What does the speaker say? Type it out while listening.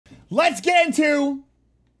Let's get into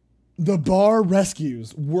the bar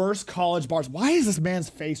rescues. Worst college bars. Why is this man's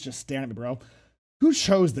face just staring at me, bro? Who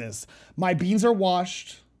chose this? My beans are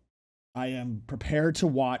washed. I am prepared to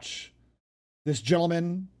watch this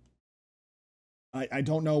gentleman. I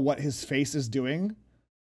don't know what his face is doing.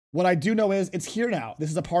 What I do know is it's here now. This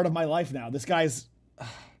is a part of my life now. This guy's...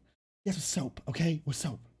 yes, with soap, okay? With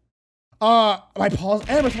soap. My pause.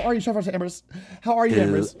 Amber's, how are you? Shout out to Amber's. How are you,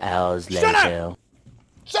 Amber's? 2 hours later. Shut up!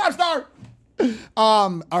 Shut up, Star!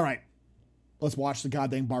 All right. Let's watch the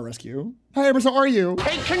goddamn bar rescue. Hi, Amber's, how are you?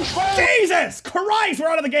 Take control! Jesus Christ, we're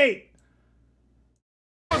out of the gate!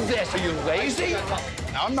 This. Are you lazy?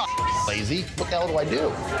 I'm not lazy. What the hell do I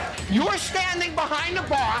do? You're standing behind the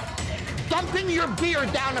bar, dumping your beer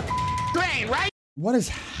down the drain, right? What is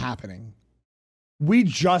happening? We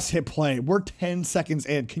just hit play. We're 10 seconds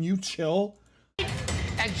in. Can you chill?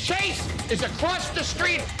 And Chase is across the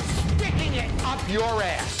street, sticking it up your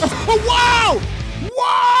ass. Wow!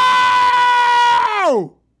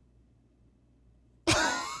 Wow!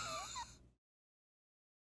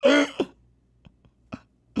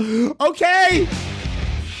 Okay.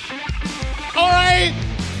 All right.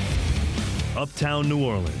 Uptown New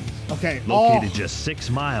Orleans. Okay. Located just 6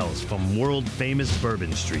 miles from world-famous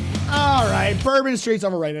Bourbon Street. All right. Bourbon Street's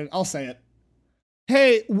overrated. I'll say it.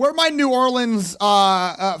 Hey, we're my New Orleans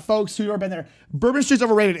folks who've ever been there. Bourbon Street's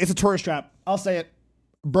overrated. It's a tourist trap. I'll say it.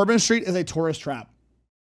 Bourbon Street is a tourist trap.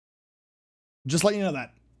 Just let you know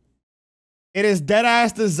that. It is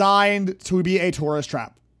dead-ass designed to be a tourist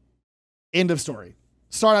trap. End of story.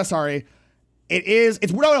 Sorry. It is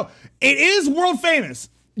world famous.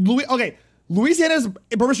 Louisiana's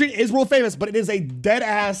Bourbon Street is world famous, but it is a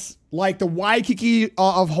dead-ass, like the Waikiki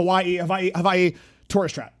of Hawaii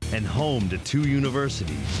tourist trap. And home to 2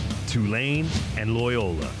 universities, Tulane and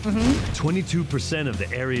Loyola. 22% of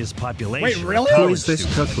the area's population. Wait, really? Who is this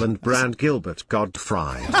Kirkland brand Gilbert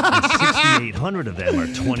Godfrey? And 6,800 of them are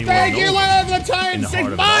 21 Thank you, and love older. the time, In the 6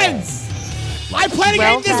 heart of it months! I played a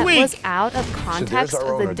game this week! Was out of context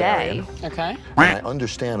of the day. Okay. I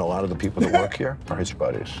understand a lot of the people that work here are his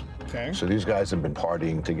buddies. Okay. So these guys have been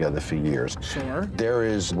partying together for years. Sure. There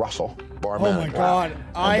is Russell, barman. Oh my God.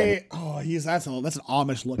 That's an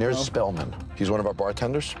Amish look, There's bro. Spellman. He's one of our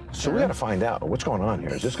bartenders. So we got to find out what's going on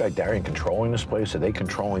here. Is this guy Darian controlling this place? Are they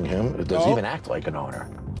controlling him? Does he even act like an owner?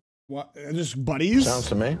 What? Just buddies? Sounds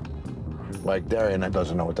to me like Darian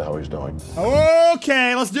doesn't know what the hell he's doing.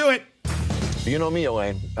 Okay, let's do it. You know me,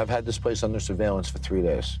 Elaine. I've had this place under surveillance for 3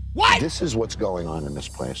 days. What? This is what's going on in this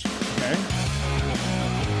place.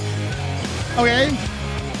 Okay. Look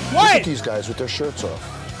What? at these guys with their shirts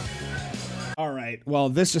off. All right. Well,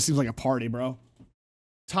 this just seems like a party, bro.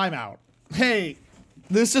 Timeout. Hey,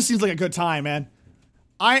 this just seems like a good time, man.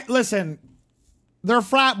 Listen, they're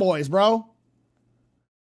frat boys, bro.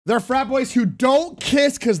 They're frat boys who don't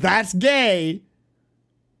kiss because that's gay.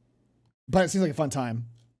 But it seems like a fun time.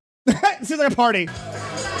 It seems like a party.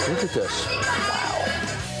 Look at this. Wow.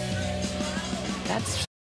 That's...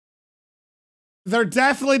 They're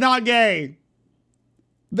definitely not gay.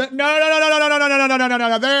 No.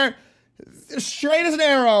 They're straight as an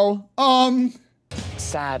arrow.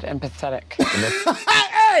 Sad and pathetic.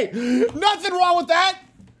 Hey, nothing wrong with that.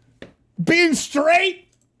 Being straight.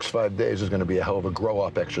 5 days is going to be a hell of a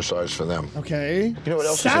grow-up exercise for them. Okay. You know what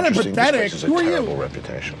else Sad and is interesting? pathetic. This place Who has are a you? terrible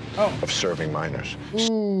reputation of serving minors.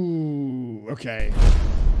 Ooh, okay.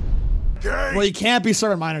 Well, you can't be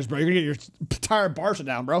serving minors, bro. You're gonna get your entire bar shut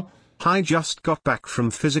down, bro. I just got back from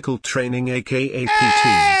physical training, aka PT.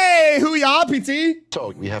 Hey, who ya, PT?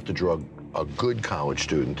 So we have to draw a good college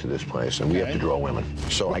student to this place, and we have to draw women.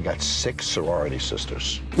 So I got 6 sorority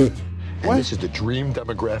sisters. And this is the dream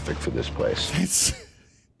demographic for this place.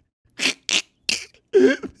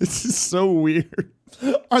 This is so weird.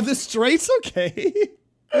 Are the straights okay?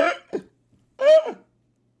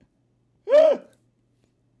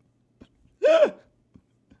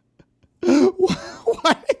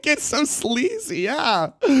 Why'd it get so sleazy? Yeah.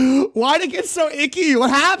 Why'd it get so icky? What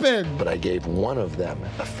happened? But I gave one of them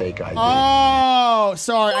a fake ID. Oh,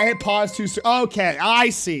 sorry. I hit pause too soon. Okay, I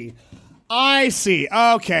see.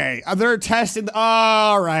 Okay. They're testing.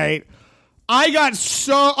 All right. I got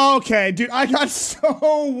so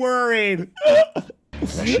worried. Now,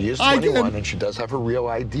 she is 21 and she does have a real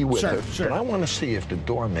ID with her. Sure. But I want to see if the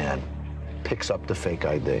doorman picks up the fake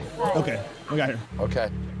ID. Okay, we got here. Okay,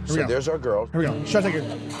 we go. There's our girl. Here we go. Should I take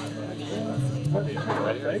it?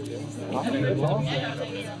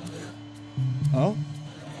 Oh?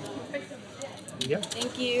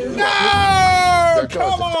 Thank you. No!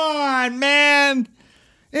 Come on, man!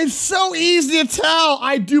 It's so easy to tell.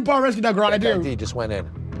 I do bar rescue now, Grant. I do. ID just went in.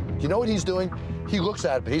 You know what he's doing? He looks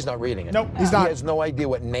at it, but he's not reading it. Nope, he's not. He has no idea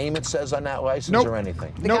what name it says on that license or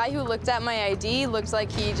anything. The guy who looked at my ID looked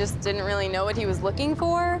like he just didn't really know what he was looking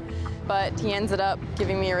for, but he ended up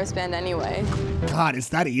giving me a wristband anyway. God, is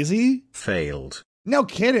that easy? Failed. No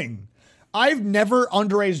kidding. I've never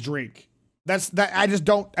underage drink. I just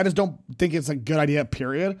don't think it's a good idea,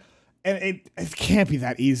 period. And it can't be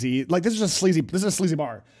that easy. Like, this is a sleazy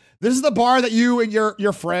bar. This is the bar that you and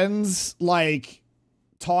your friends like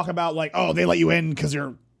talk about, like, oh, they let you in because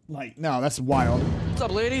you're like, no, that's wild. What's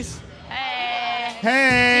up, ladies?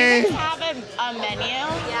 Hey. Do you guys have a menu?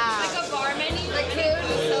 Yeah. Like a bar menu? Like food?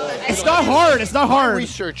 It's not hard. It's not hard.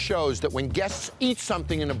 Research shows that when guests eat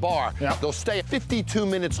something in a bar, they'll stay 52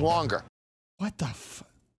 minutes longer. What the f?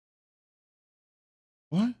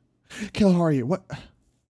 What? Kayla, how are you? What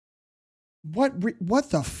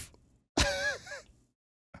the f?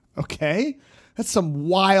 Okay. That's some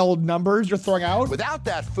wild numbers you're throwing out. Without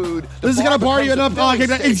that food, this is gonna bar you enough.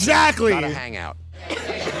 Exactly. Not a hangout.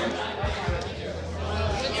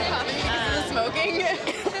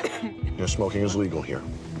 Smoking? Smoking is legal here.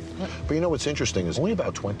 But you know what's interesting is only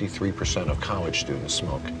about 23% of college students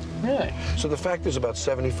smoke. Really? So the fact is about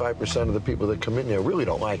 75% of the people that come in there really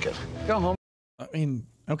don't like it. Go home. I mean,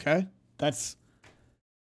 okay. Is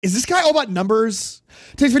this guy all about numbers?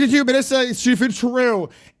 Takes 52 minutes. It's true.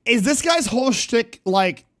 Is this guy's whole shtick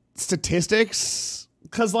like statistics?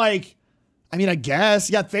 Cause like, I mean, I guess.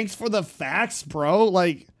 Yeah, thanks for the facts, bro.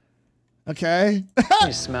 Like, okay.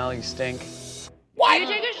 You smell, you stink. What? Can you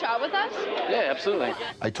take a shot with us? Yeah, absolutely.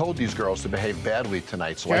 I told these girls to behave badly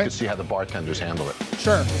tonight so I could see how the bartenders handle it.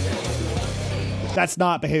 Sure. That's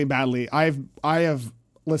not behaving badly. I have,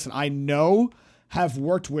 listen, I know, have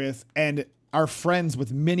worked with, and are friends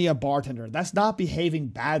with many a bartender. That's not behaving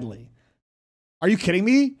badly. Are you kidding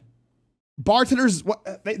me? Bartenders,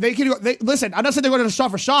 they can listen, I'm not saying they're going to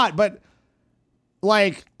shot for shot, but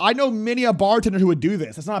like, I know many a bartender who would do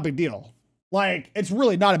this. It's not a big deal. Like, it's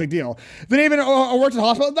really not a big deal. They even worked in the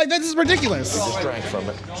hospital. Like, this is ridiculous. You just drank from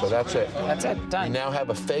it, so that's it. That's it, done. You now have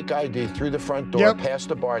a fake ID through the front door, past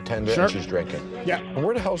the bartender, and she's drinking. Yeah. And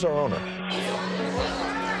where the hell's our owner?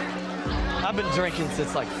 I've been drinking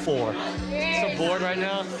since like 4. So bored right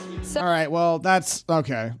now. All right, well, that's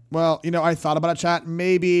okay. Well, you know, I thought about a chat.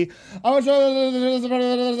 Maybe I read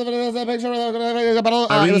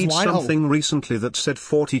something recently that said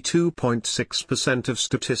 42.6% of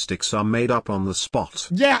statistics are made up on the spot.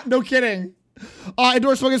 Yeah, no kidding.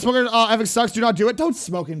 Indoor smoking, having sex, do not do it. Don't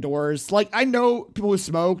smoke indoors. Like, I know people who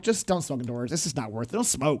smoke, just don't smoke indoors. It's just not worth it. Don't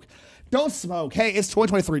smoke. Don't smoke. Hey, it's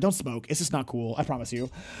 2023. Don't smoke. It's just not cool. I promise you.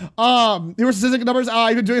 Here were statistic numbers.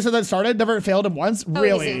 I've been doing it since I started. Never failed him once.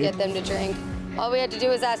 Really? Easy to get them to drink. All we had to do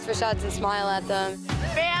was ask for shots and smile at them.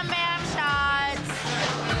 Bam, bam, shots.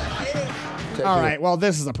 All right. Well,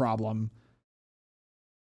 this is a problem.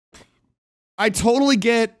 I totally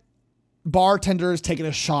get bartenders taking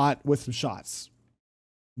a shot with some shots.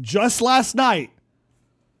 Just last night,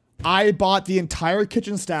 I bought the entire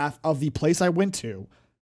kitchen staff of the place I went to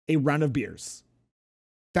a round of beers.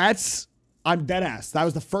 I'm dead ass. That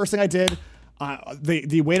was the first thing I did.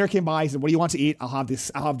 The waiter came by. He said, "What do you want to eat?" I'll have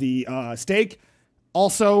the steak.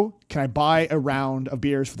 Also, can I buy a round of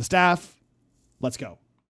beers for the staff? Let's go.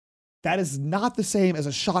 That is not the same as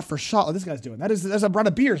a shot for shot like this guy's doing. That's a round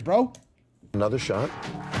of beers, bro. Another shot.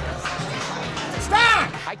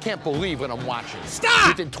 Stop! I can't believe what I'm watching. Stop!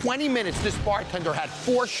 Within 20 minutes, this bartender had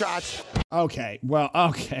 4 shots. Okay, well,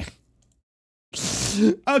 okay.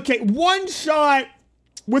 Okay, one shot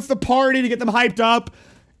with the party to get them hyped up.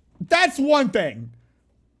 That's one thing.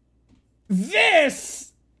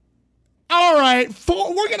 This, all right,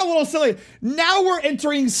 we're getting a little silly. Now we're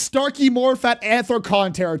entering Starkey Morfat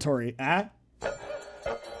Anthrocon territory.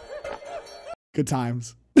 Good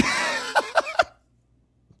times.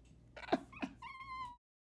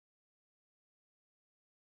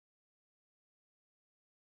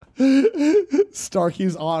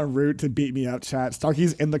 Starkey's en route to beat me up, chat.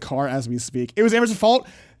 Starkey's in the car as we speak. It was Emerson's fault.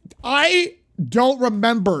 I don't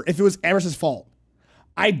remember if it was Emerson's fault.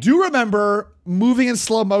 I do remember moving in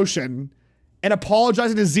slow motion and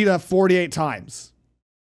apologizing to Zeta 48 times.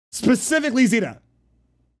 Specifically Zeta.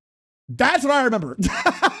 That's what I remember.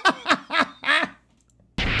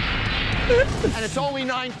 And it's only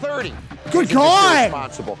 9:30. Good God!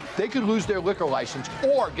 Responsible. They could lose their liquor license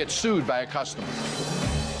or get sued by a customer.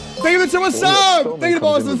 Thank you so much, sub. Thank you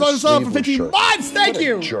to the sub for 15 months. Thank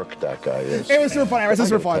you. Jerk that guy is. It was super fun. It was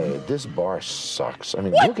super fun. This bar sucks. I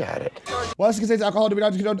mean, look at it. What else can say? Alcohol? Do we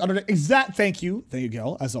not? Exact. Thank you,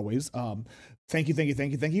 Gil. As always. Thank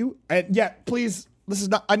you. And yeah, please this is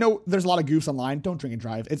not, I know there's a lot of goofs online. Don't drink and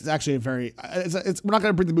drive. It's actually a very, we're not going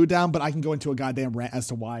to bring the mood down, but I can go into a goddamn rant as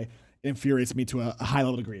to why it infuriates me to a high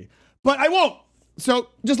level degree. But I won't. So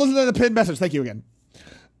just listen to the pinned message. Thank you again.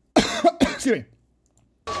 Excuse me.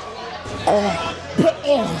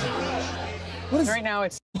 What is, right now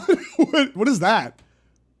it's what is that?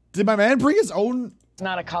 Did my man bring his own? It's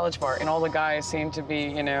not a college bar, and all the guys seem to be,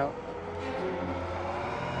 you know,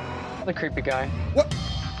 the creepy guy. What?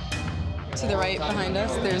 To the right behind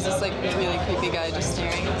us, there's this like really creepy guy just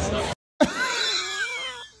staring at us.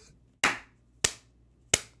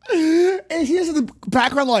 And he has in the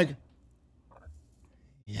background like,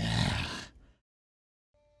 yeah.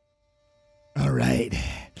 All right.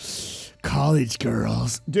 College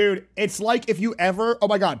girls. Dude, it's like if you ever, oh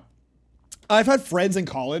my God. I've had friends in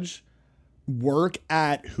college work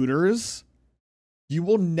at Hooters. You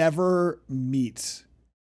will never meet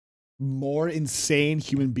more insane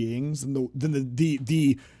human beings than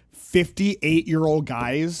the 58-year-old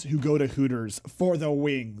guys who go to Hooters for the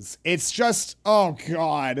wings. It's just, oh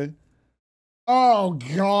God. Oh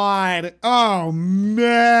God. Oh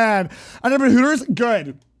man. I never been to Hooters.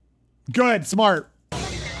 Good. Good. Smart.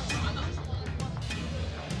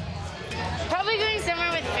 Probably going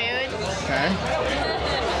somewhere with food. Okay.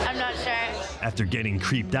 I'm not sure. After getting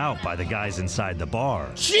creeped out by the guys inside the bar,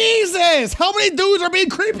 Jesus! How many dudes are being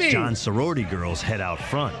creepy? John's sorority girls head out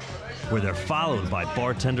front, where they're followed by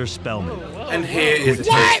bartender Spellman. And here is the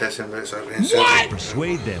taste testing that's over here. What?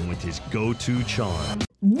 Persuade them with his go-to charm.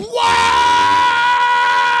 Wow!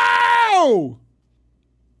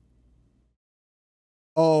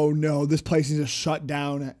 Oh no, this place needs to shut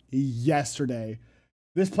down yesterday.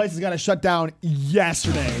 This place has got to shut down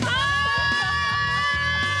yesterday.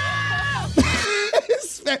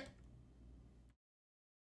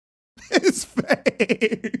 His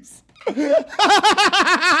face.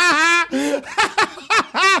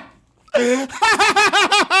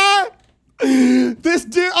 This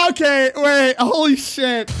dude, okay, wait, holy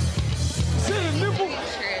shit.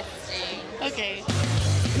 Okay.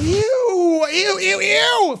 Ew, ew, ew,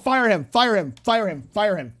 ew. Fire him, fire him, fire him,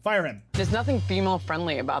 fire him, fire him. There's nothing female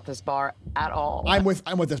friendly about this bar at all. I'm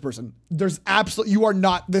with this person. There's absolutely, you are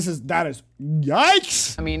not, that is,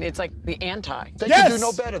 yikes. I mean, it's like the anti. They can do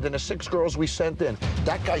no better than the 6 girls we sent in.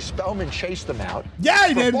 That guy Spellman chased them out. Yeah,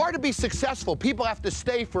 he did. For a bar to be successful, people have to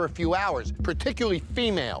stay for a few hours, particularly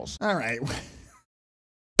females. All right.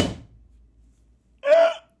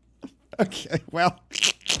 Okay, well.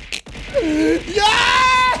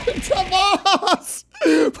 Yeah! Tomas!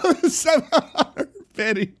 For the 700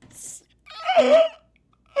 pennies.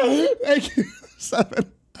 Thank you.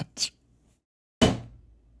 700.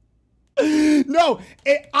 No,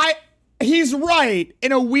 he's right.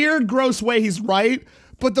 In a weird, gross way, he's right.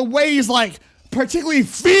 But the way he's like, particularly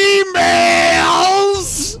females!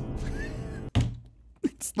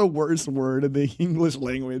 It's the worst word in the English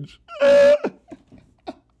language.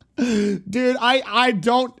 Dude, I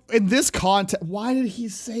don't, in this context, why did he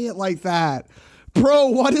say it like that? Bro,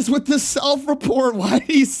 what is with the self-report? Why did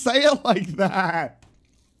he say it like that?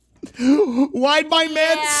 Why'd my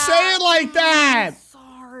man say it like that?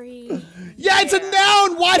 Sorry. Yeah, it's a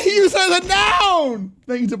noun. Why do you use it as a noun?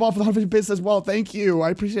 Thank you to Bob for the 150 bits as well. Thank you.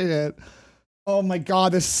 I appreciate it. Oh my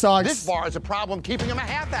God, this sucks. This bar is a problem keeping him a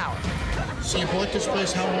half hour. So you bought this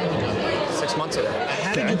place how long ago? 6 months ago.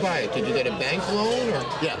 How did you buy it? Did you get a bank loan or?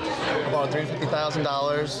 Yeah, I bought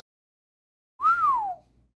 $350,000.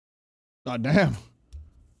 Oh, damn.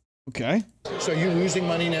 Okay. So you're losing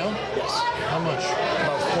money now? Yes. How much?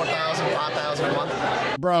 About $4,000, $5,000 a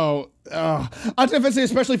month. Bro, I don't know if it's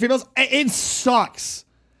especially females. It sucks.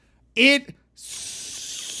 It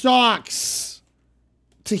sucks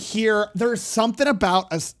to hear. There's something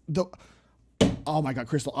about us. Oh my God,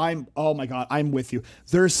 Crystal, oh my God, I'm with you.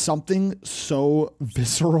 There's something so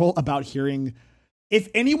visceral about hearing, if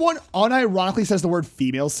anyone unironically says the word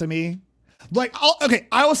females to me, like,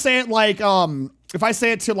 I will say it like, if I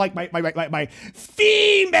say it to like my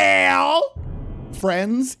female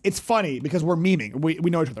friends, it's funny because we're memeing. We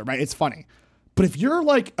know each other, right? It's funny. But if you're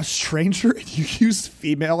like a stranger and you use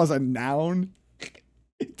female as a noun,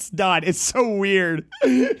 it's done. It's so weird.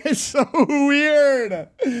 It's so weird.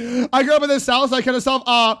 I grew up in the South, so I kind of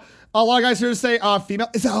a lot of guys here say female.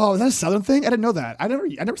 Is that a Southern thing? I didn't know that. I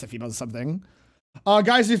never said female as something.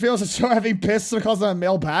 Guys who feel so having pissed because of a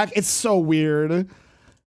male back. It's so weird.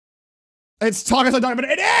 It's talk as a dog, but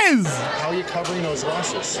it is. How are you covering those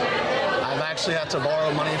losses? I've actually had to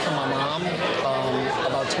borrow money from my mom,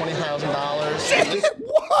 about $20,000.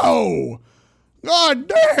 Whoa. God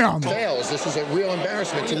damn! Fails. This is a real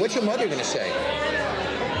embarrassment. So what's your mother gonna say?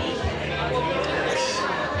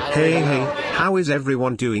 Hey, How is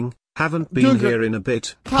everyone doing? Haven't been here in a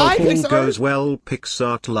bit. Hi, Hope all Pixar. goes well,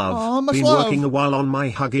 Pixar love. Aw, much been love. working a while on my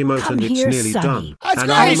hug emote and it's here, nearly Sonny. done. That's And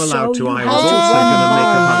great. I'm allowed to. I was Oh. also gonna make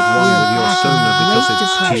a hug one with your Great sonar because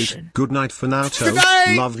it's depression. cute. Good night for now, Good Toe.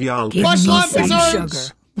 night. Love y'all. Give Much me love, some Pixar.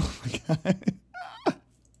 sugar.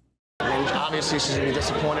 And obviously, she's gonna be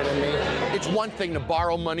disappointed in me. It's one thing to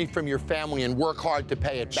borrow money from your family and work hard to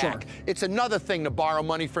pay it back. It's another thing to borrow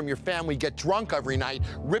money from your family, get drunk every night,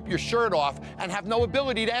 rip your shirt off, and have no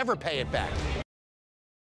ability to ever pay it back.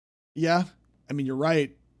 Yeah, I mean, you're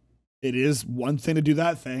right. It is one thing to do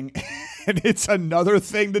that thing, and it's another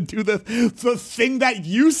thing to do the thing that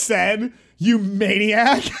you said, you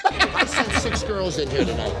maniac. I sent 6 girls in here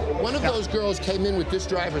tonight. One of those girls came in with this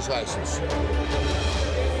driver's license.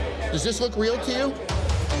 Does this look real to you?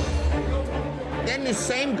 Then the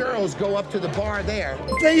same girls go up to the bar there.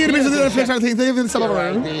 Thank you to Mr. the Fix thing. Thank you for some of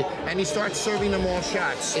our room. And he starts serving them all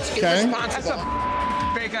shots. It's Okay. irresponsible.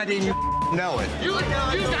 Fake ID and you know it. You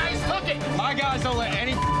guys took it. My guys don't let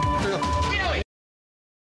any through.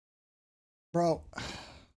 Bro,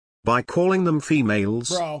 By calling them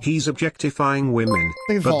females, Bro. he's objectifying women,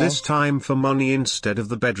 Think but fall. this time for money instead of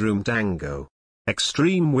the bedroom dango.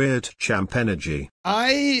 Extreme weird champ energy.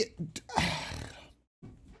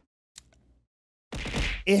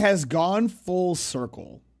 it has gone full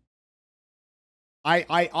circle.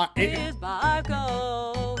 His bar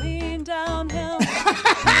going downhill.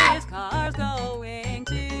 His car's going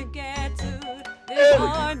to get sued. His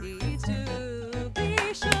bar needs to be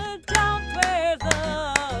shut down. Where's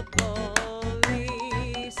the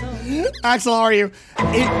police? Axel, how are you?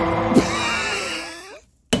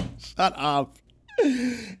 Shut up.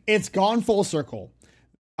 It's gone full circle.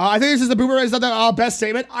 I think this is the boomer. Is that the best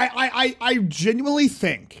statement? I genuinely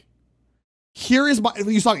think. Here is my.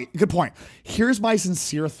 You saw good point. Here's my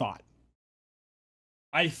sincere thought.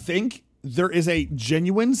 I think there is a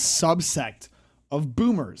genuine subsect of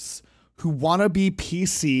boomers who want to be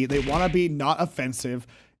PC. They want to be not offensive,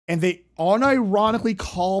 and they unironically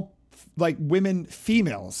call like women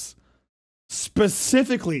females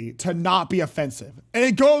specifically to not be offensive, and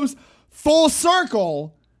it goes full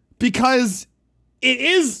circle because it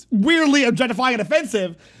is weirdly objectifying and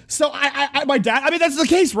offensive. So my dad, I mean, that's the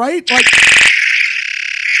case, right? Like,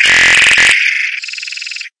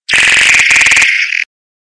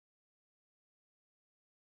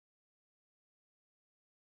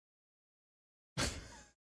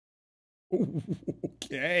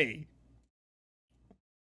 okay.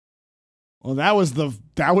 Well, that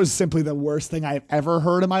was simply the worst thing I've ever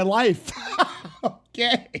heard in my life.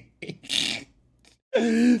 Okay.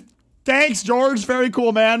 Thanks, George. Very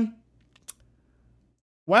cool, man.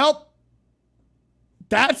 Well,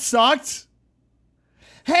 that sucked.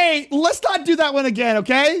 Hey, let's not do that one again,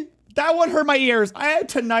 okay? That one hurt my ears. I had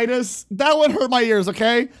tinnitus. That one hurt my ears,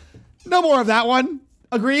 okay? No more of that one.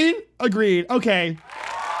 Agreed? Agreed. Okay.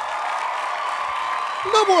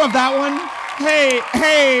 No more of that one.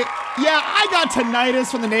 Hey, yeah, I got tinnitus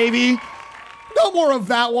from the Navy. No more of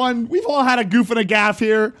that one. We've all had a goof and a gaff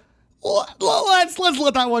here. Let's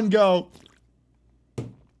let that one go.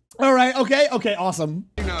 All right, okay, awesome.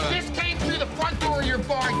 This came through the front door of your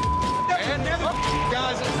bar.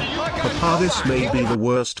 Papa, this may be the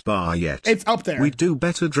worst bar yet. It's up there. We do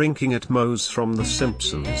better drinking at Moe's from The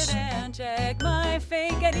Simpsons. And check my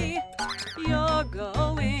fake ID. You're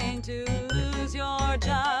going to lose your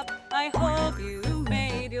job. I hope you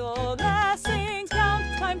made your blessings count.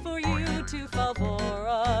 Time for you to file for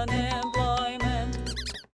unemployment.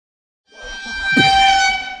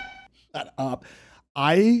 Shut up.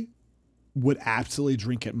 I would absolutely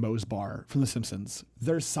drink at Moe's Bar from The Simpsons.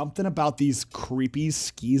 There's something about these creepy,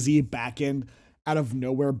 skeezy, back end, out of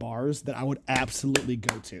nowhere bars that I would absolutely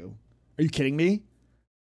go to. Are you kidding me?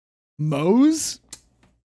 Moe's?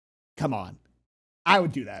 Come on. I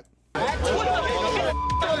would do that. Kill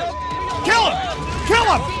him! Kill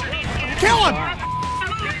him! Kill him!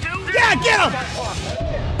 Yeah, get him!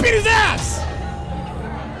 Beat his ass!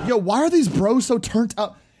 Yo, why are these bros so turned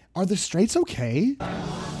up? Are the straights okay?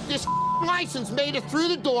 This license made it through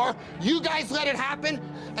the door. You guys let it happen,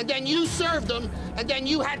 and then you served them, and then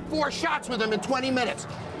you had 4 shots with them in 20 minutes.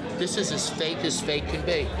 This is as fake can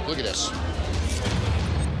be. Look at this.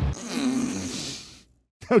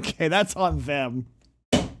 Okay, that's on them.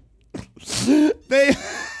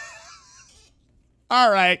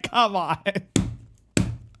 All right, come on.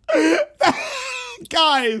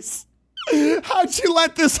 Guys, how'd you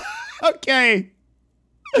let this? Okay.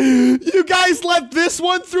 You guys let this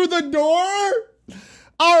one through the door?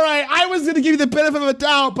 All right, I was going to give you the benefit of a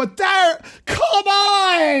doubt, but come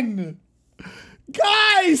on.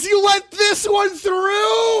 Guys, you let this one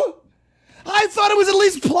through? I thought it was at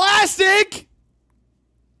least plastic.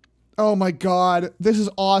 Oh my God, this is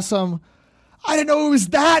awesome. I didn't know it was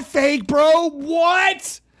that fake, bro.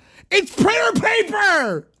 What? It's printer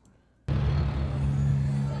paper.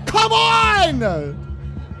 Come on.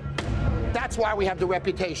 That's why we have the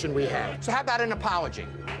reputation we have. So how about an apology?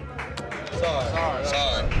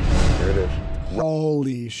 Sorry. Here it is.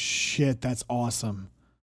 Holy shit, that's awesome.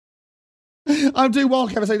 I'm doing well,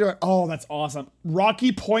 Kevin. How you doing? Oh, that's awesome.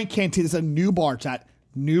 Rocky Point Canteen is a new bar, chat.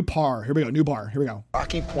 New par. Here we go. New bar. Here we go.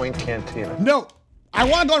 Rocky Point Cantina. No, I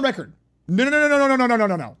want to go on record.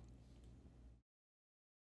 No.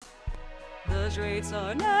 Those rates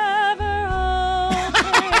are never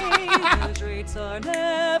okay. Those rates are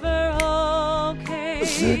never okay.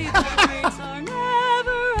 Those rates are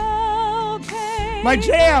never okay. My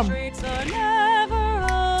jam. Those rates are never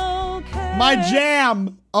okay. My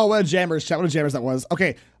jam. Oh, what a jammers, chat. What a jammers that was.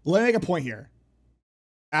 Okay, let me make a point here.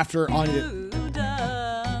 After on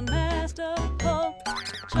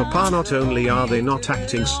Papa, not only are they not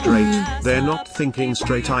acting straight, they're not thinking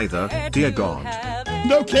straight either, dear God.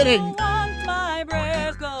 No kidding.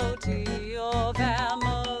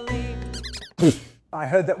 I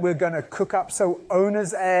heard that we're going to cook up so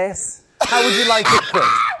owner's ass. How would you like it cooked?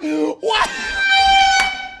 What?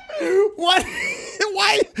 What?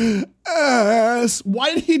 Why?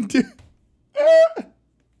 Why did he do?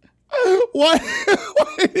 What?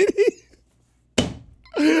 Why did he?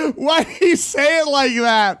 Why did he say it like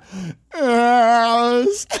that?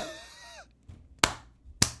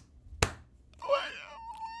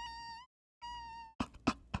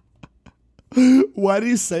 Why did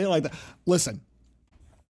he say it like that? Listen.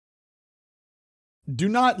 Do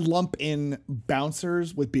not lump in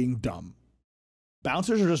bouncers with being dumb.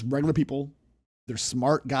 Bouncers are just regular people. They're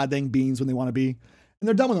smart goddamn beans when they want to be, and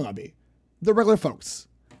they're dumb when they want to be. They're regular folks.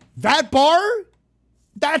 That bar,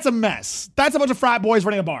 that's a mess. That's a bunch of frat boys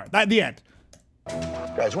running a bar. That's the end.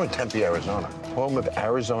 Guys, we're in Tempe, Arizona, home of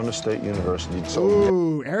Arizona State University. So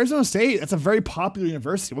ooh, Arizona State. That's a very popular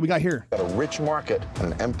university. What we got here? got a rich market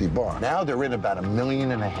and an empty bar. Now they're in about $1.5 million.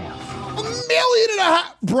 $1.5 million?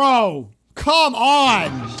 Bro, come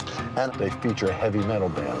on. And they feature a heavy metal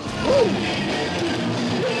band.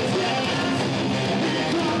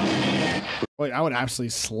 Wait, I would absolutely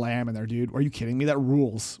slam in there, dude. Are you kidding me? That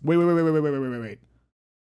rules. Wait.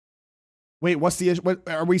 Wait, what's the issue? What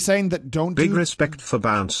are we saying that don't Big respect for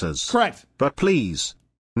bouncers. Correct. But please,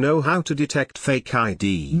 know how to detect fake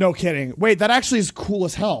ID. No kidding. Wait, that actually is cool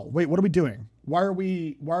as hell. Wait, what are we doing? Are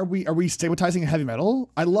we stigmatizing heavy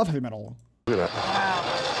metal? I love heavy metal. Look at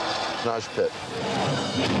that. Nice pit.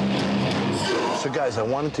 So guys, I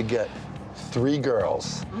wanted to get 3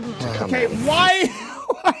 girls to come in. Okay, why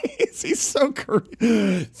is he so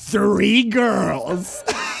Korean? 3 girls.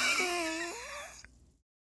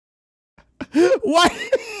 Why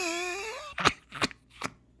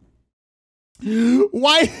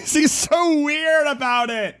is he so weird about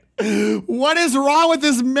it? What is wrong with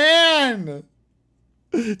this man?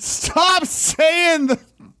 Stop saying the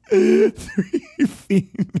 3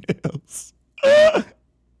 females.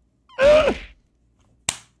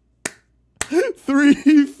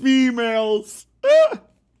 3 females.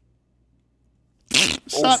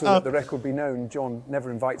 Also, that the record be known, John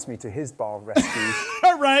never invites me to his bar rescues.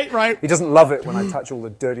 Right. He doesn't love it when I touch all the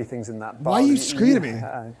dirty things in that bar. Why are you screaming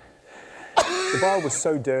at me? The bar was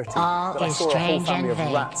so dirty that I saw a whole family of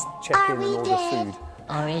rats check in and order food.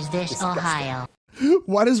 Or is this Disgusting. Ohio?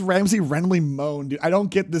 Why does Ramsey randomly moan, dude? I don't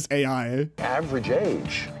get this AI. Average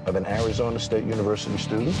age of an Arizona State University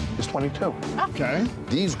student is 22. Okay.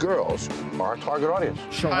 These girls are our target audience.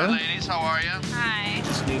 Sure. Hi, ladies. How are you? Hi.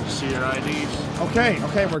 Just need to see your IDs.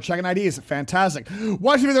 Okay, we're checking IDs. Fantastic.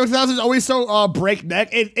 Watching me, those thousands is always so breakneck.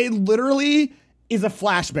 It literally is a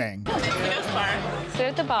flashbang. Sit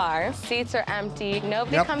at the bar. Seats are empty.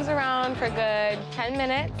 Nobody comes around for good 10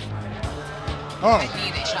 minutes. Oh. I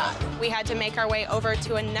need a shot. We had to make our way over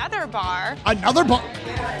to another bar. Another bar?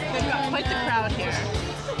 We've got quite the crowd here.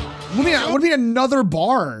 What do you mean another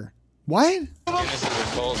bar? What? This is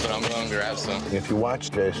cold, but I'm going to grab some. If you watch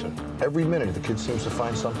Jason, every minute the kid seems to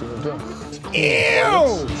find something to do.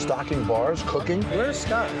 Ew! Stocking bars, cooking. Where's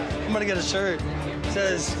Scott? I'm gonna get a shirt. It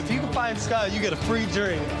says, if you can find Scott, you get a free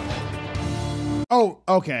drink. Oh,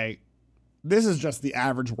 okay. This is just the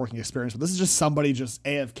average working experience, but this is just somebody just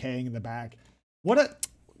AFKing in the back. What a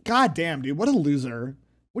goddamn dude, what a loser.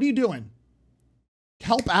 What are you doing?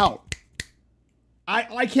 Help out.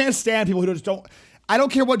 I can't stand people who just don't. I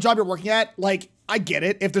don't care what job you're working at. Like, I get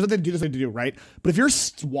it. If there's nothing to do, there's nothing to do, right? But if you're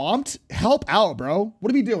swamped, help out, bro.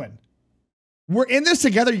 What are we doing? We're in this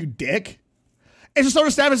together, you dick. It's just so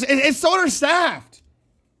understaffed. It's so understaffed.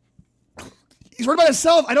 He's worried about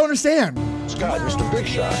himself. I don't understand. Scott, Mr. Big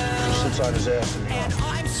Shot, just sits on his ass.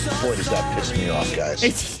 Boy, does that piss me off, guys.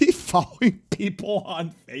 Is he following people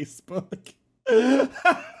on Facebook?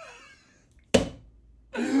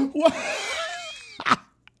 What?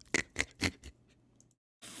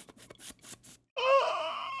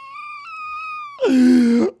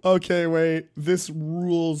 Okay, wait. This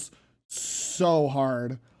rules so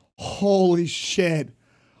hard. Holy shit.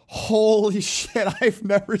 Holy shit. I've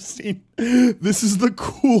never seen. This is the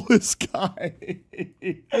coolest guy.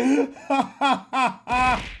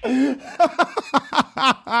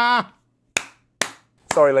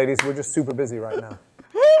 Sorry, ladies, we're just super busy right now.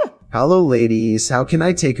 Hello, ladies. How can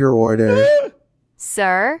I take your order?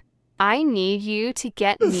 Sir, I need you to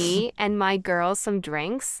get me and my girls some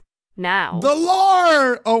drinks now. The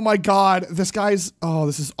Lord! Oh my God. This guy's, oh,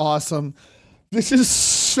 this is awesome. This is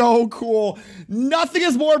so cool. Nothing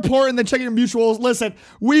is more important than checking your mutuals. Listen,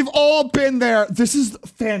 we've all been there. This is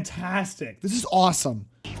fantastic. This is awesome.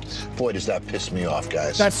 Boy, does that piss me off,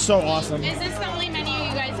 guys. That's so awesome. Is this the only menu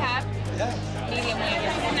you guys have? Yeah. Medium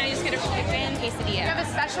well. Can I just get a chicken quesadilla? Do you have a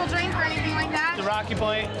special drink or anything like that? The Rocky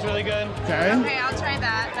Point, it's really good. Okay. Okay, I'll try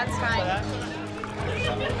that. That's fine.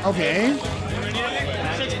 Okay.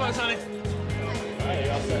 $6, honey.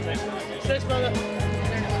 $6, brother. I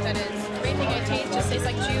don't know what that is. Everything I taste just tastes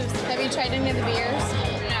like juice. Have you tried any of the beers?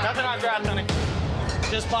 No. Nothing on draft, honey.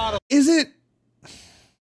 Just bottle. Is it?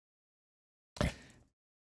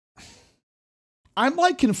 I'm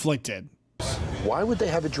like conflicted. Why would they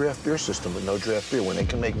have a draft beer system with no draft beer when they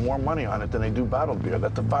can make more money on it than they do bottled beer?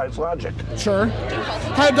 That defies logic. Sure.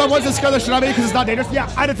 Have done once discover should I be because it's not dangerous?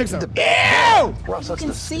 Yeah, I didn't think so. Ew! Ross, that's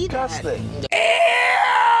disgusting.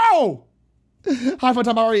 Ew! Hi, Fun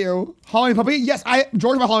Time, how are you? Halloween puppy? Yes,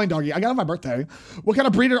 George, my Halloween doggy. I got it on my birthday. What kind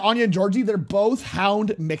of breed are Anya and Georgie? They're both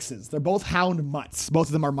hound mixes. They're both hound mutts. Both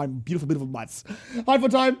of them are my beautiful, beautiful mutts. Hi,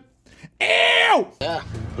 Fun Time. Ew! Yeah.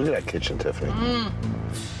 Look at that kitchen, Tiffany.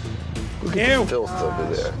 Look at Ew. the filth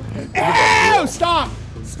over there. Ew! Stop!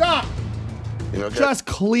 Stop! You know, Just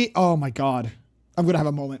clean. Oh my God. I'm gonna have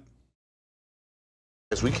a moment.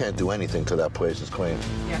 guys, we can't do anything till that place is clean.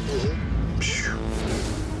 Yeah.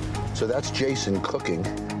 So that's Jason cooking.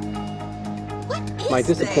 My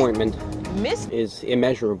disappointment is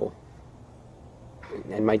immeasurable.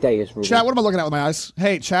 And my day is ruined. Chat, what am I looking at with my eyes?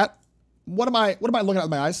 Hey, chat. What am I looking at with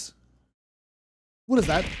my eyes? What is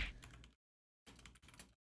that?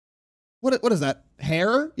 What is that?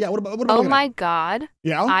 Hair? Yeah, what am I Oh looking my at? God.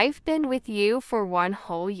 Yeah? I've been with you for 1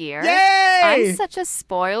 whole year. Yay! I'm such a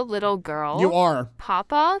spoiled little girl. You are.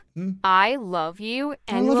 Papa, I love you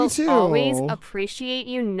and love you will too. always appreciate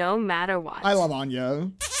you no matter what. I love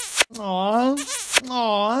Anya. Aw.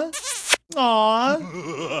 Aw. Aw.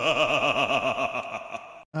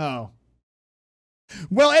 Oh.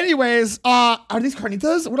 Well, anyways, are these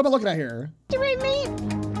carnitas? What am I looking at here? meat.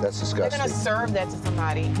 That's They're disgusting. gonna serve that to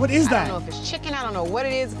somebody. What is I that? don't know if it's chicken. I don't know what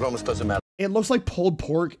it is. It almost doesn't matter It looks like pulled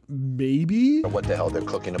pork, maybe? what the hell they're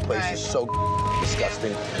cooking. The place is so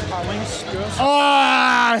disgusting.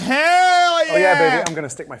 Ah, hell yeah! Oh yeah, baby, I'm gonna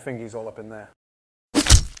stick my fingies all up in there.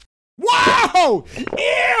 Whoa!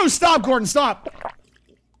 Ew! Stop, Gordon, stop!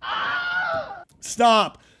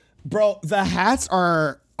 Stop. Bro, the hats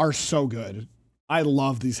are so good. I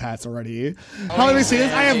love these hats already. How many see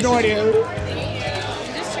this? I have no idea. Is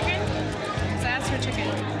this chicken? So that's for chicken.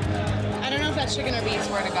 I don't know if that's chicken or beef.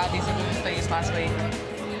 Swear to God, these are the that used last week.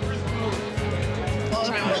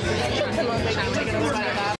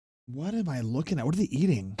 What am I looking at? What are they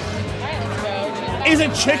eating? Is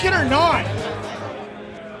it chicken or not?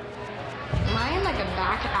 Am I in like a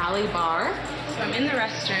back alley bar? So I'm in the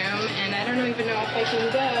restroom and I don't even know if I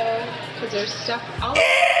can go because there's stuff all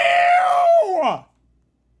Ew!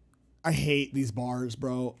 I hate these bars,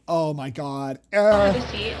 bro. Oh my God. over the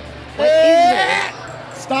seat. What is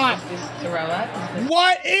this? Stop. Is this throw up? Is this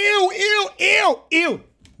What? Ew, ew, ew, ew.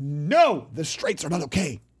 No, the straights are not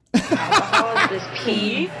okay. alcohol? Is this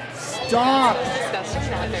pee? Stop.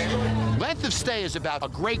 Disgusting out there. Length of stay is about a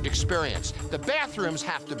great experience. The bathrooms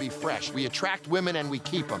have to be fresh. We attract women and we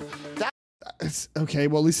keep them. It's okay,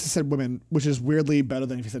 well, at least he said women, which is weirdly better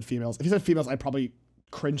than if he said females. If he said females, I'd probably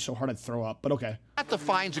cringe so hard I'd throw up, but okay. That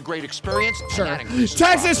defines a great experience. and Sure. that increases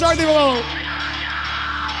Texas, start the below.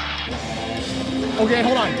 Okay,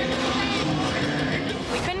 hold on.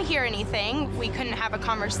 We couldn't hear anything. We couldn't have a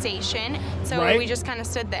conversation. So Right. we just kind of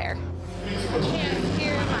stood there. I can't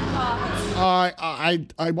hear my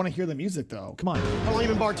thoughts. I want to hear the music though. Come on. How long you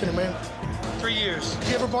been bartending, man? 3 years. Did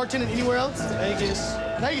you ever bartended anywhere else? Vegas.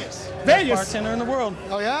 Vegas? Vegas? Best bartender in the world.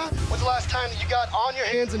 Oh, yeah? When's the last time that you got on your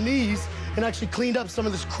hands and knees and actually cleaned up some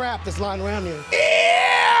of this crap that's lying around here?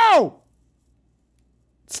 Ew!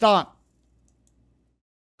 Stop.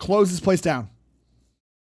 Close this place down.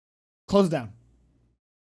 Close it down.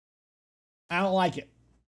 I don't like it.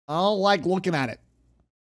 I don't like looking at it.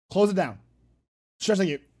 Close it down. Stressing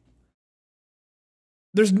you.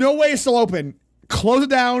 There's no way it's still open. Close it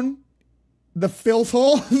down. The filth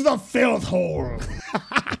hole. The filth hole.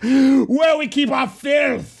 Where we keep our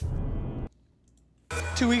filth.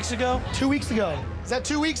 2 weeks ago? 2 weeks ago. Is that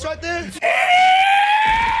 2 weeks right there?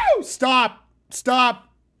 Ew! Stop. Stop.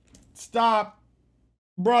 Stop.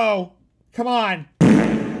 Bro. Come on.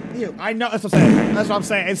 Ew. I know. That's what I'm saying. That's what I'm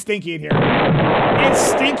saying. It's stinky in here. It's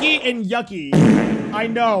stinky and yucky. I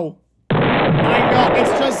know. I know.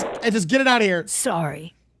 It's just get it out of here.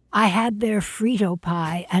 Sorry. I had their Frito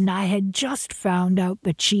pie and I had just found out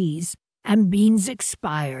the cheese and beans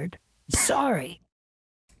expired. Sorry.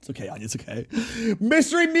 It's okay, Anya. It's okay.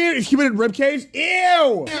 Mystery meat, human in ribcage.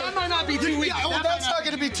 Ew! That might not be 2 weeks. Yeah, that's not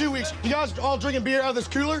going to be 2 weeks. You guys all drinking beer out of this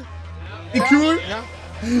cooler? The cooler? Yeah.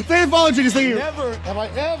 They follow you. Never have I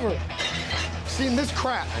ever seen this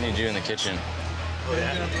crap. I need you in the kitchen.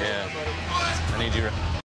 Yeah. I need you.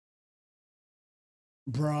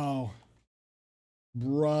 Bro.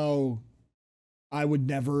 I would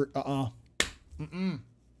never,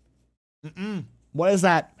 What is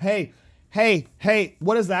that? Hey,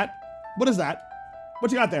 what is that? What is that?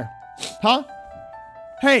 What you got there? Huh?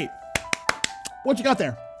 Hey, what you got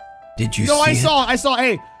there? Did you see it? I saw,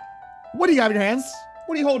 hey, what do you have in your hands?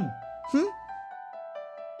 What are you holding? What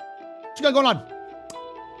you got going on?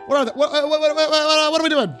 What are we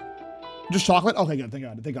doing? Just chocolate? Okay, good,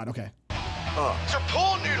 thank God, okay. These are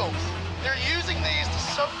pool noodles. They're using these to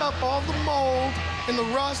soak up all the mold and the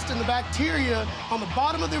rust and the bacteria on the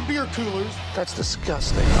bottom of their beer coolers. That's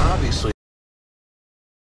disgusting. Obviously.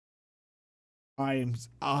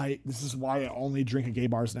 This is why I only drink at gay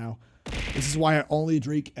bars now. This is why I only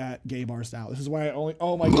drink at gay bars now. This is why I only,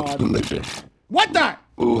 oh my God. Delicious. What the?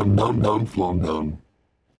 Oh, nom, flom nom.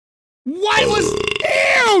 Why was,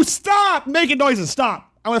 ew, stop making noises,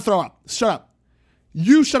 stop. I want to throw up, shut up.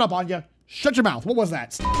 You shut up, Anya. Shut your mouth. What was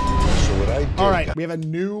that? So what I did. All right, we have a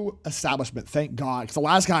new establishment. Thank God. Because the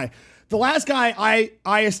last guy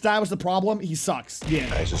I established the problem, he sucks. Yeah.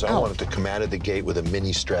 I says I wanted to come out of the gate with a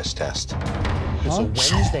mini stress test. It's Huh? a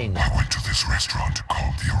Wednesday night. I went to this restaurant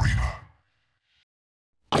called The Arena.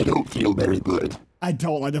 I don't feel very good. I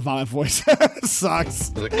don't like the violent voice. Sucks.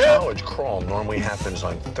 The college crawl normally happens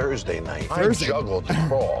on Thursday night. Thursday? I juggled the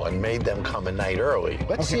crawl and made them come a night early.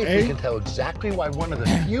 Let's see if we can tell exactly why one of the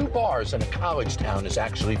few bars in a college town is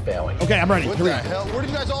actually failing. Okay, I'm ready. What the hell? Where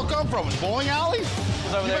did you guys all come from? Was bowling alley? It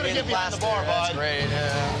was over You there better get getting behind the plastered. bar, That's bud. great,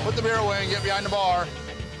 yeah. Put the beer away and get behind the bar.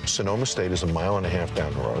 Sonoma State is a mile and a half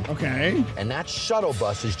down the road. Okay. And that shuttle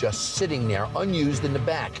bus is just sitting there unused in the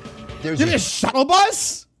back. There's You have a shuttle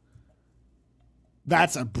bus?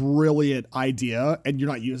 That's a brilliant idea, and you're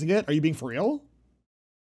not using it? Are you being for real?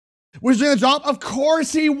 Was he doing the job? Of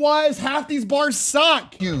course he was. Half these bars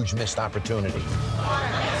suck. Huge missed opportunity.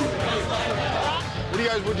 What do you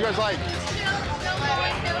guys like?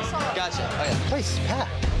 Gotcha. Oh, yeah. The place is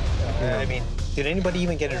packed. I mean, did anybody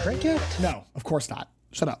even get a drink yet? No, of course not.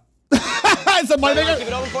 Shut up. It's a money maker. Keep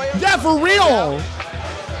it open for you? Yeah, for real.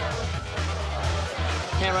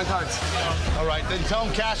 Can't run cards. All right, then tell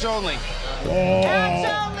them cash only.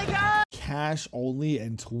 Cash only, guys. Cash only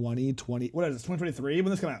in 2020. What is this? 2023? When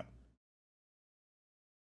did this come out?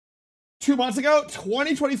 2 months ago?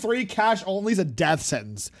 2023 cash only is a death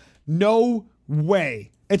sentence. No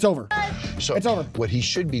way. It's over. So it's over. What he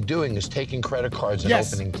should be doing is taking credit cards and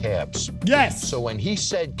Yes. opening tabs. Yes. So when he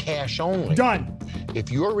said cash only. Done.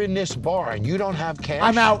 If you're in this bar and you don't have cash.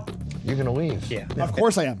 I'm out. You're going to leave. Yeah. Of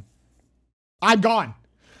course I am. I'm gone.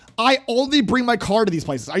 I only bring my car to these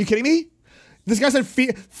places. Are you kidding me? This guy said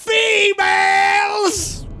females.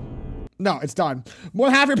 No, it's done. More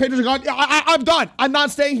than half your patrons are gone. I'm done. I'm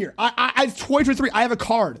not staying here. It's 2023. I have a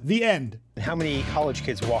card. The end. How many college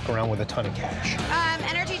kids walk around with a ton of cash?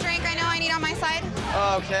 Energy drink I know I need on my side.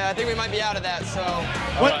 Okay, I think we might be out of that, so.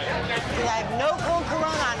 What? I have no cold Corona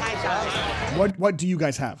on my side. What do you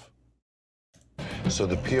guys have? So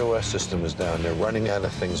the POS system is down. They're running out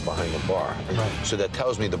of things behind the bar. So that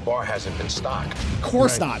tells me the bar hasn't been stocked. Of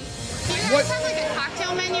course not. Do you guys have like a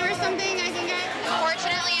cocktail menu or something I can get?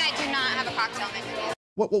 Unfortunately, I do not have a cocktail menu.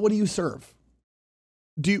 What do you serve?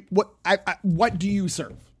 What do you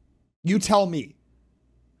serve? You tell me.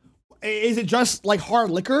 Is it just like hard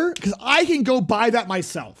liquor? Because I can go buy that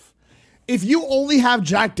myself. If you only have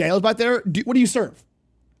Jack Daniels back there, what do you serve?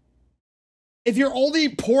 If you're only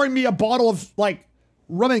pouring me a bottle of like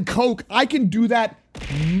rum and coke, I can do that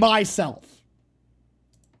myself.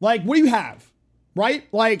 Like, what do you have? Right?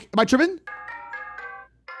 Like, am I tripping?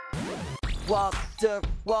 Walter,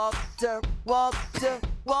 Walter, Walter,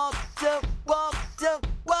 Walter, Walter,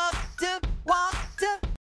 Walter, Walter.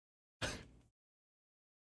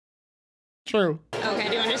 True. Okay,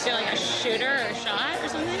 do you want to just do like a shooter or a shot or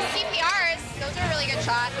something? CPRs, those are a really good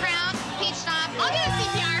shot. Crown, peach stomp. I'll get a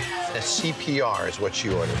CPR. A CPR is what she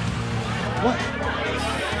ordered. What?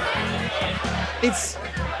 It's.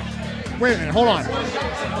 Wait a minute, hold on.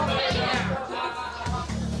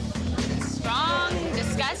 Strong,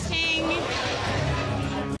 disgusting.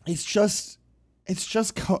 It's just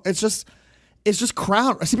Crown. CPR is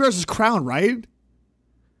just Crown, right?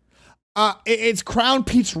 It's Crown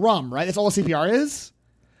Peach Rum, right? That's all a CPR is?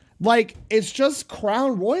 Like, it's just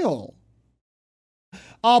Crown Royal.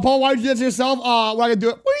 Paul, why did you do that to yourself? What am I gonna do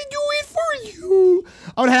it? What are you doing for you?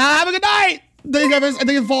 I'm gonna have a good night. Thank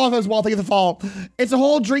you for following as well. Thank you for the follow. It's a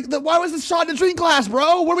whole drink. Why was this shot in a drink glass,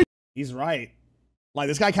 bro? What are we? He's right. Like,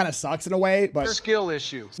 this guy kind of sucks in a way, but skill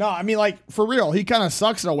issues. No, I mean, like, for real, he kind of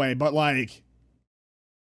sucks in a way, but like,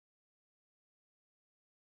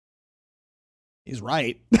 he's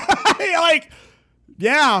right. Like,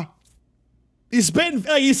 yeah, he's spitting.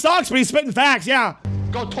 Like, he sucks, but he's spitting facts. Yeah.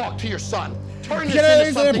 Go talk to your son. Turn this Get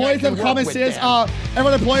into something I can work with, Dan.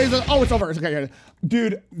 Everyone that plays. Oh, it's over. It's okay.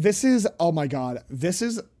 Dude, this is. Oh my god. This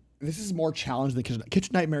is more challenging than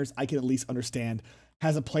Kitchen Nightmares. I can at least understand.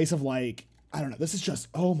 Has a place of like. I don't know. This is just,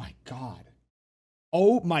 oh my God.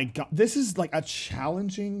 Oh my God. This is like a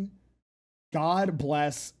challenging, God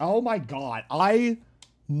bless. Oh my God. I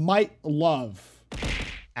might love,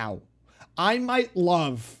 I might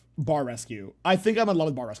love Bar Rescue. I think I'm in love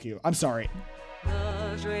with Bar Rescue. I'm sorry.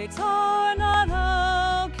 The straights are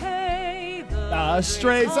not okay. The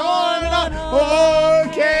straights are not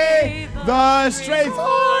okay. The straights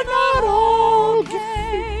are not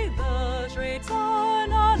okay. The straights are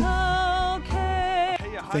not okay.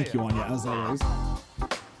 Thank you, Anya, as always.